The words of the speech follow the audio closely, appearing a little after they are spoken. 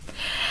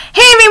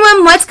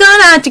what's going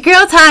on? It's your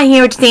girl Ty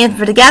here, which stands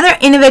for Together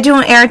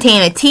Individual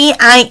Entertainment,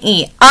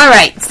 TIE.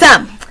 Alright,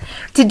 so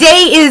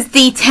today is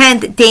the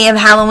 10th day of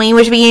Halloween,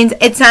 which means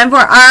it's time for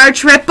our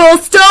triple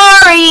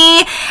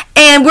story.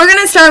 And we're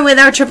going to start with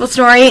our triple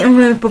story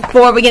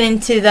before we get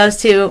into those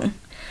two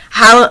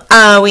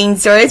Halloween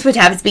stories, which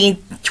happens to be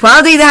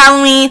 12 days of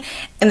Halloween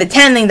and the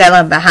 10 things I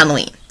love about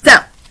Halloween. So,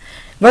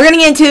 we're going to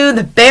get into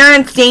the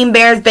Berenstain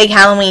Bears Big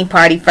Halloween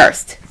Party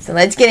first. So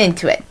let's get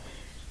into it.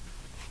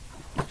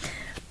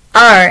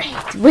 Alright,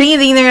 what do you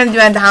think they're going to do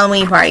at the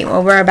Halloween party?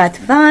 Well, we're about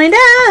to find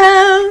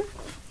out.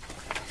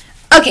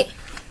 Okay.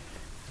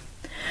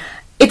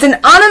 It's an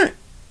autumn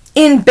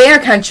in bear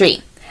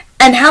country,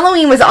 and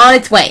Halloween was on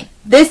its way.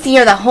 This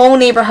year, the whole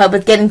neighborhood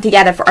was getting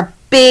together for a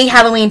big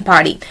Halloween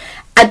party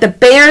at the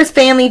Bears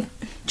family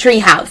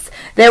treehouse.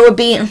 There would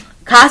be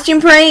costume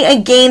parade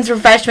and games,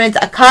 refreshments,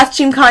 a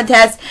costume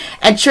contest,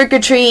 and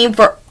trick-or-treating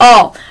for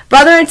all.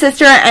 Brother and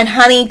sister and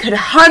Honey could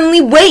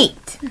hardly wait.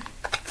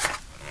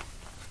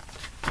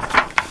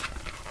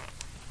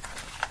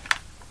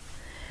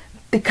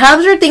 The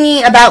Cubs were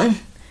thinking about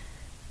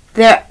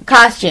their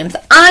costumes.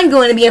 I'm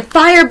going to be a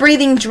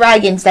fire-breathing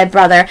dragon, said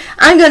Brother.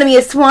 I'm going to be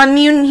a swan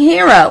mutant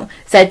hero,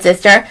 said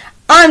Sister.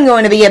 I'm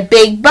going to be a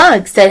big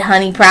bug, said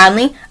Honey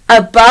proudly.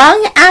 A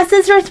bug? Asked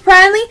Sister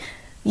proudly.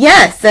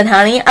 Yes, said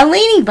Honey, a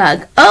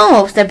ladybug.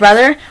 Oh, said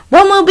Brother,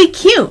 one will be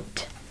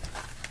cute.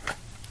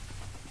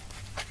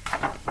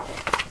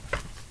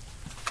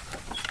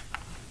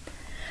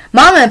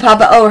 Mama and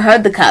Papa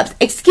overheard the Cubs.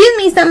 Excuse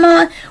me, said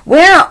Mama,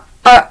 where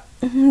are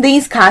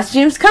these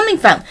costumes coming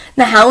from?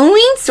 The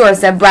Halloween store,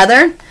 said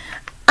Brother.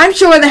 I'm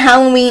sure the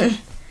Halloween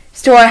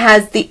store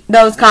has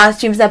those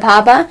costumes, said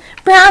Papa.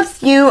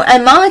 Perhaps you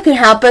and Mama could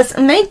help us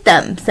make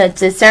them, said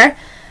Sister.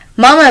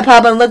 Mama and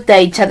Papa looked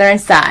at each other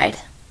and sighed.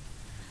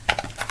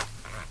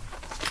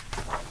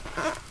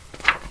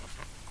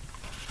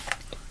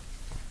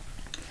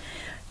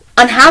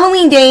 On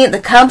Halloween Day, the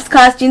Cubs'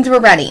 costumes were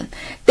ready.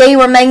 They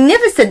were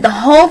magnificent. The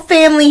whole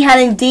family had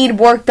indeed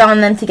worked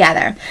on them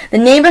together. The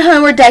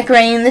neighborhood were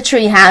decorating the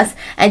treehouse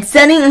and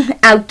setting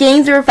out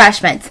games and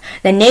refreshments.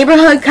 The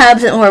neighborhood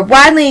Cubs were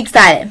widely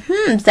excited.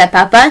 Said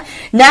Papa.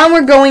 Now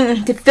we're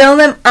going to fill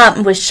them up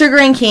with sugar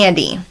and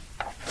candy.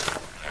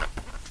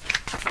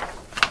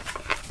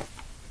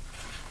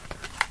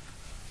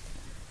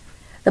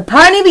 The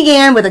party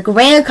began with a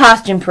grand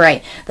costume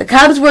parade. The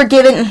Cubs were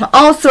given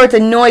all sorts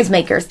of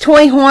noisemakers,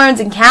 toy horns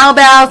and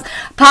cowbells,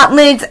 pop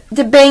lids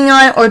to bang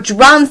on, or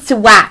drums to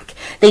whack.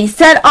 They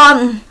set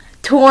on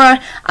tour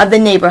of the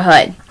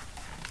neighborhood.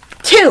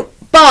 Toot,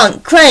 bong,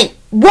 clank,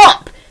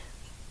 whomp,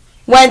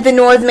 went the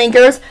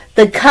noisemakers.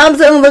 The Cubs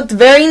looked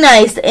very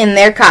nice in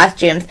their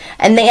costumes,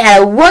 and they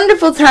had a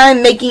wonderful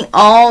time making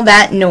all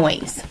that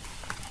noise.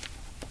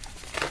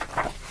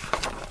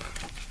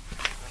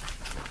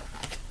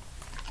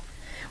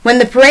 When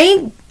the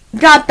parade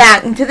got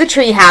back into the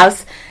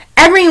treehouse,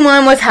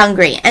 everyone was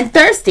hungry and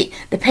thirsty.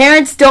 The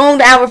parents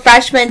doled out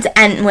refreshments,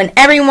 and when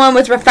everyone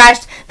was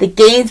refreshed, the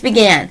games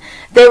began.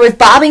 There was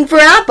bobbing for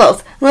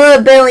apples.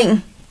 Little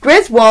Billy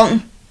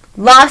Griswold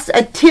lost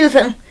a tooth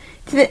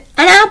to an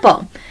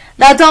apple.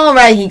 That's all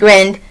right, he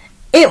grinned.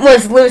 It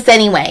was loose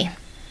anyway.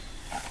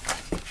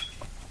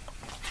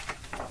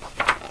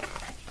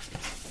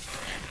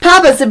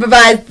 Papa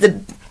supervised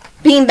the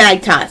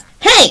beanbag toss.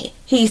 Hey,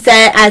 he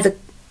said as a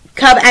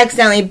Cub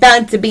accidentally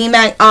bounced a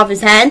beanbag off his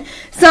head.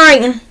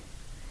 Sorry,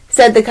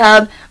 said the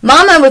Cub.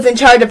 Mama was in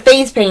charge of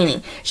face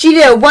painting. She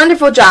did a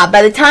wonderful job.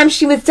 By the time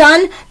she was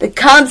done, the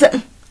Cub's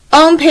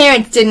own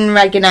parents didn't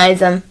recognize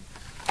him.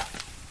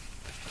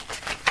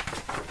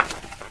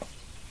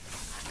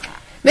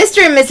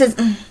 Mr. and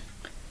Mrs.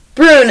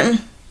 Brune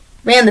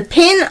ran the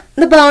pin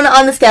the bone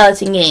on the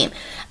skeleton game,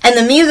 and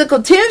the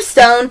musical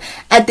tombstone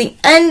at the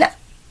end.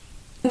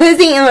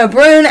 Lizzie and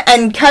Brune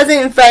and cousin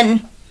and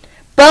friend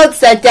both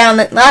set down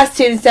the last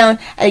tombstone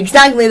at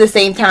exactly the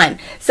same time,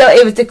 so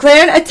it was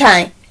declared a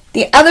tie.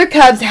 The other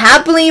Cubs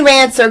happily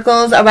ran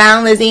circles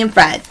around Lizzie and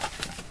Fred.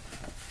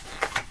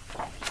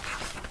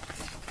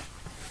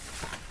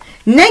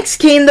 Next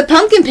came the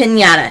pumpkin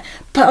pinata.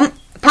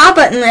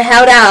 Papa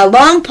held out a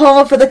long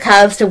pole for the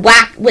Cubs to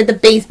whack with a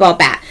baseball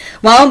bat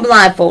while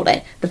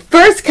blindfolded. The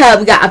first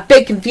Cub got a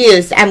bit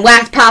confused and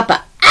whacked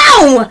Papa.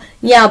 Ow!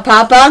 Yelled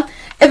Papa.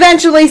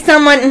 Eventually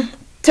someone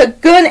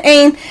took good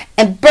aim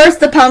and burst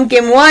the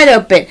pumpkin wide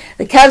open.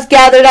 The Cubs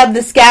gathered up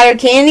the scattered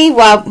candy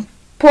while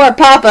poor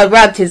Papa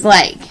rubbed his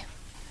leg.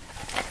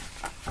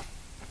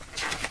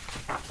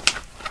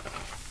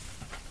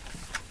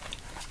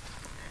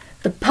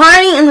 The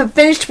party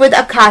finished with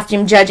a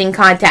costume judging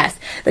contest.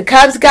 The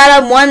Cubs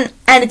got up one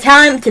at a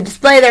time to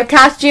display their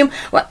costume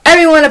while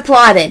everyone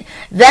applauded.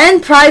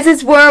 Then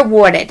prizes were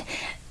awarded.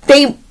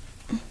 There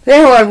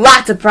were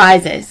lots of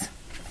prizes.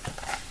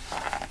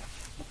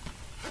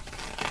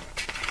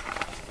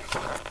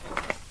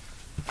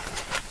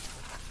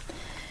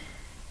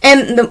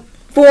 And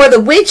for the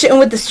witch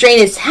with the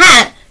straightest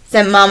hat,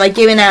 said Mama,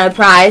 giving out a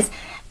prize.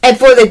 And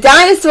for the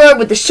dinosaur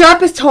with the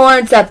sharpest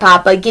horn, said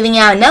Papa, giving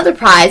out another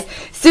prize.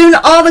 Soon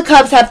all the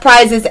cubs had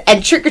prizes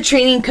and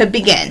trick-or-treating could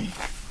begin.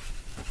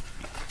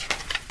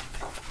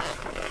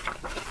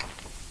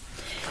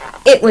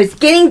 It was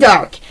getting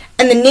dark,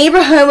 and the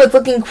neighborhood was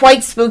looking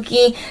quite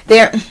spooky.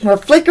 There were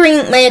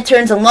flickering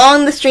lanterns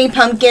along the street,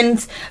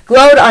 pumpkins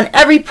glowed on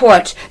every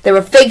porch. There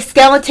were fake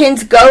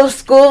skeletons,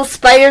 ghosts, ghouls,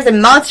 spiders,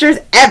 and monsters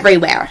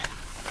everywhere.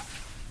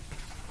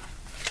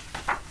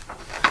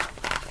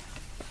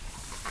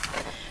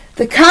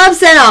 The cubs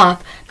set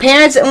off.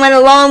 Parents went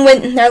along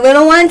with their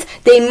little ones.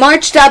 They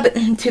marched up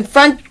to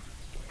front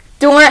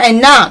door and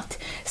knocked.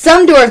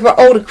 Some doors were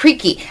old and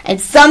creaky, and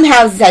some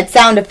houses had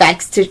sound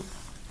effects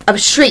of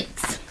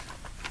shrieks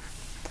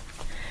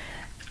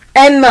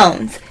and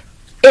moans.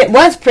 It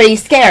was pretty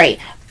scary.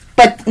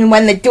 But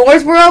when the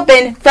doors were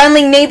open,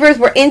 friendly neighbors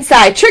were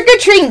inside. Trick or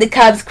treat, the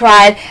cubs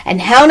cried, and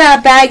held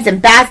out bags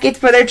and baskets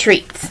for their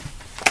treats.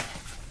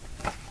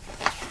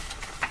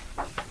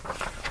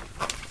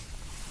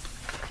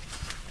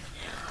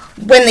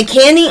 When the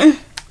candy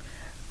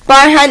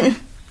bar had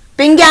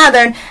been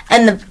gathered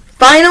and the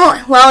final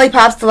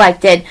lollipops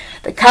selected,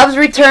 the cubs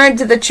returned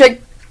to the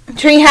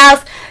tree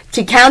house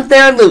to count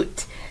their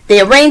loot.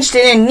 They arranged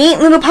it in neat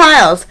little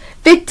piles.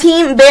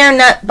 15 bear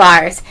nut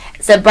bars,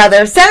 said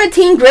Brother.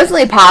 17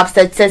 grizzly pops,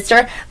 said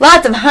Sister.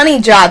 Lots of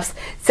honey drops,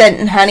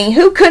 said Honey,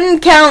 who couldn't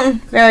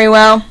count very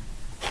well.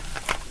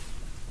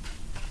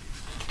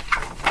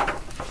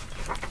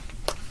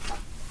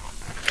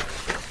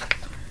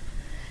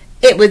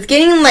 It was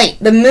getting late.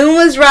 The moon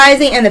was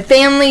rising and the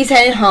families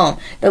headed home.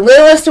 The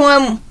littlest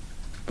one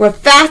were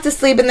fast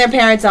asleep in their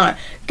parents' arms.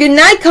 Good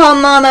night,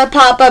 called Mama,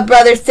 Papa,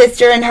 Brother,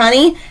 Sister, and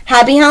Honey.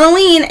 Happy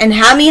Halloween, and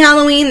Happy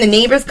Halloween, the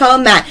neighbors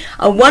called back.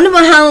 A wonderful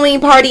Halloween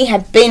party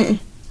had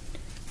been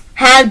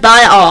had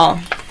by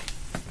all.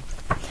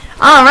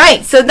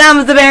 Alright, so that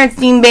was the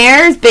Berenstein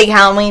Bears big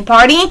Halloween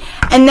party.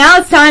 And now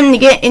it's time to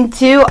get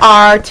into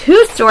our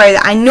two stories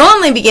that I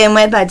normally begin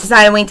with, but I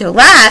decided to wait till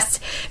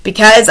last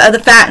because of the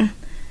fact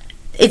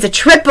it's a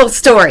triple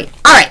story.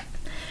 Alright,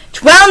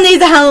 12 days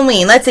of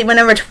Halloween. Let's see what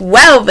number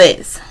 12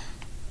 is.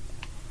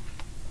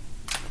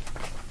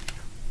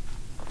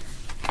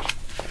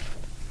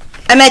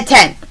 I meant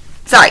 10.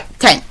 Sorry,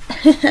 10.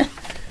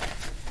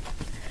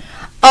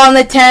 On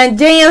the 10th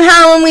day of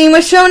Halloween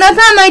was shown up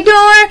at my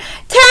door.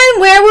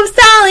 10 werewolves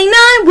howling,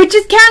 9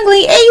 witches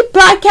cackling, 8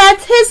 black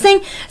cats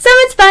hissing,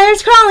 7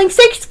 spiders crawling,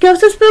 6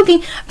 ghosts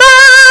spooking, 5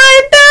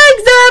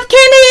 bags of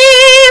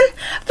candy,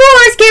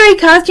 4 scary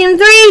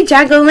costumes, 3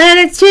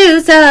 jack-o'-lanterns,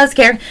 2 so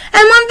scary, and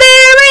 1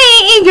 very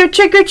eager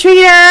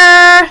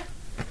trick-or-treater.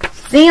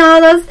 See all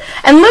those?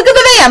 And look at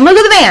the van! Look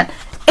at the van!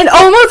 It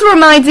almost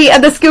reminds me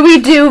of the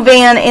Scooby-Doo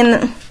van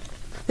in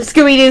the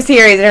Scooby-Doo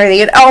series and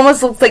everything. It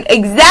almost looks like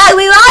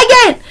exactly like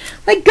it!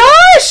 My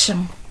gosh!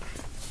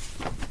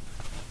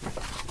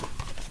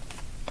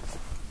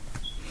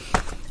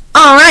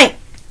 Alright,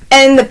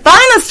 and the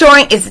final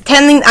story is the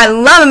 10 things I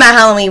love about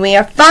Halloween. We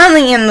are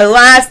finally in the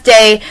last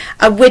day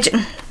of which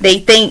they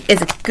think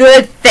is a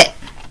good fit.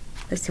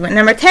 Let's see what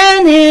number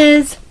 10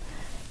 is.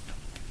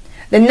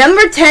 The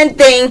number 10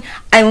 thing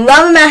I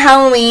love about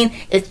Halloween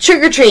is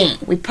trick-or-treating.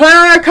 We put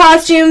on our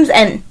costumes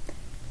and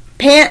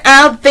paint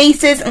out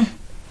faces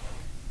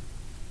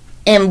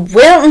and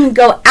we'll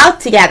go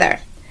out together.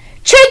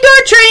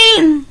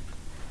 Trick-or-treat!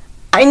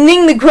 I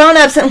think the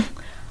grown-ups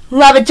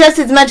love it just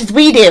as much as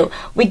we do.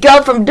 We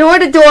go from door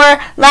to door,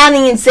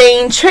 louding and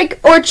saying trick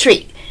or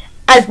treat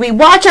as we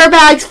watch our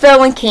bags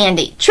fill with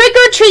candy. Trick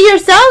or treat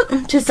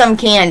yourself to some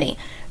candy.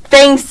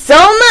 Thanks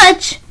so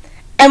much.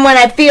 And when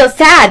I feel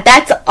sad,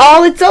 that's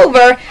all it's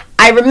over.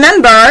 I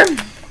remember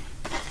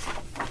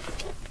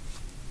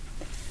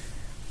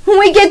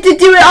we get to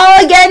do it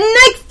all again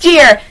next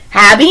year.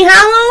 Happy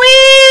Halloween!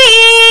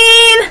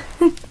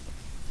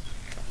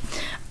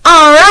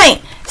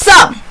 Alright, so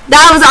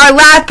that was our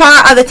last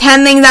part of the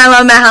 10 things I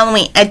love about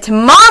Halloween. And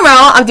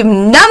tomorrow, I'll do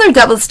another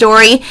double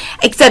story,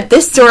 except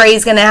this story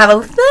is going to have a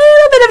little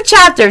bit of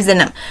chapters in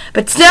them.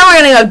 But still,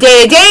 we're going to go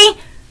day to day,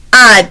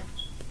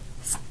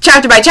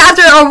 chapter by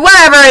chapter, or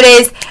whatever it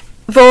is,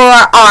 for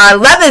our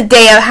 11th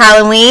day of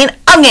Halloween.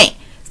 Okay,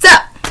 so,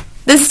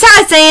 this is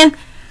Ty saying,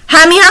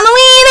 Happy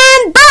Halloween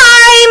and bye!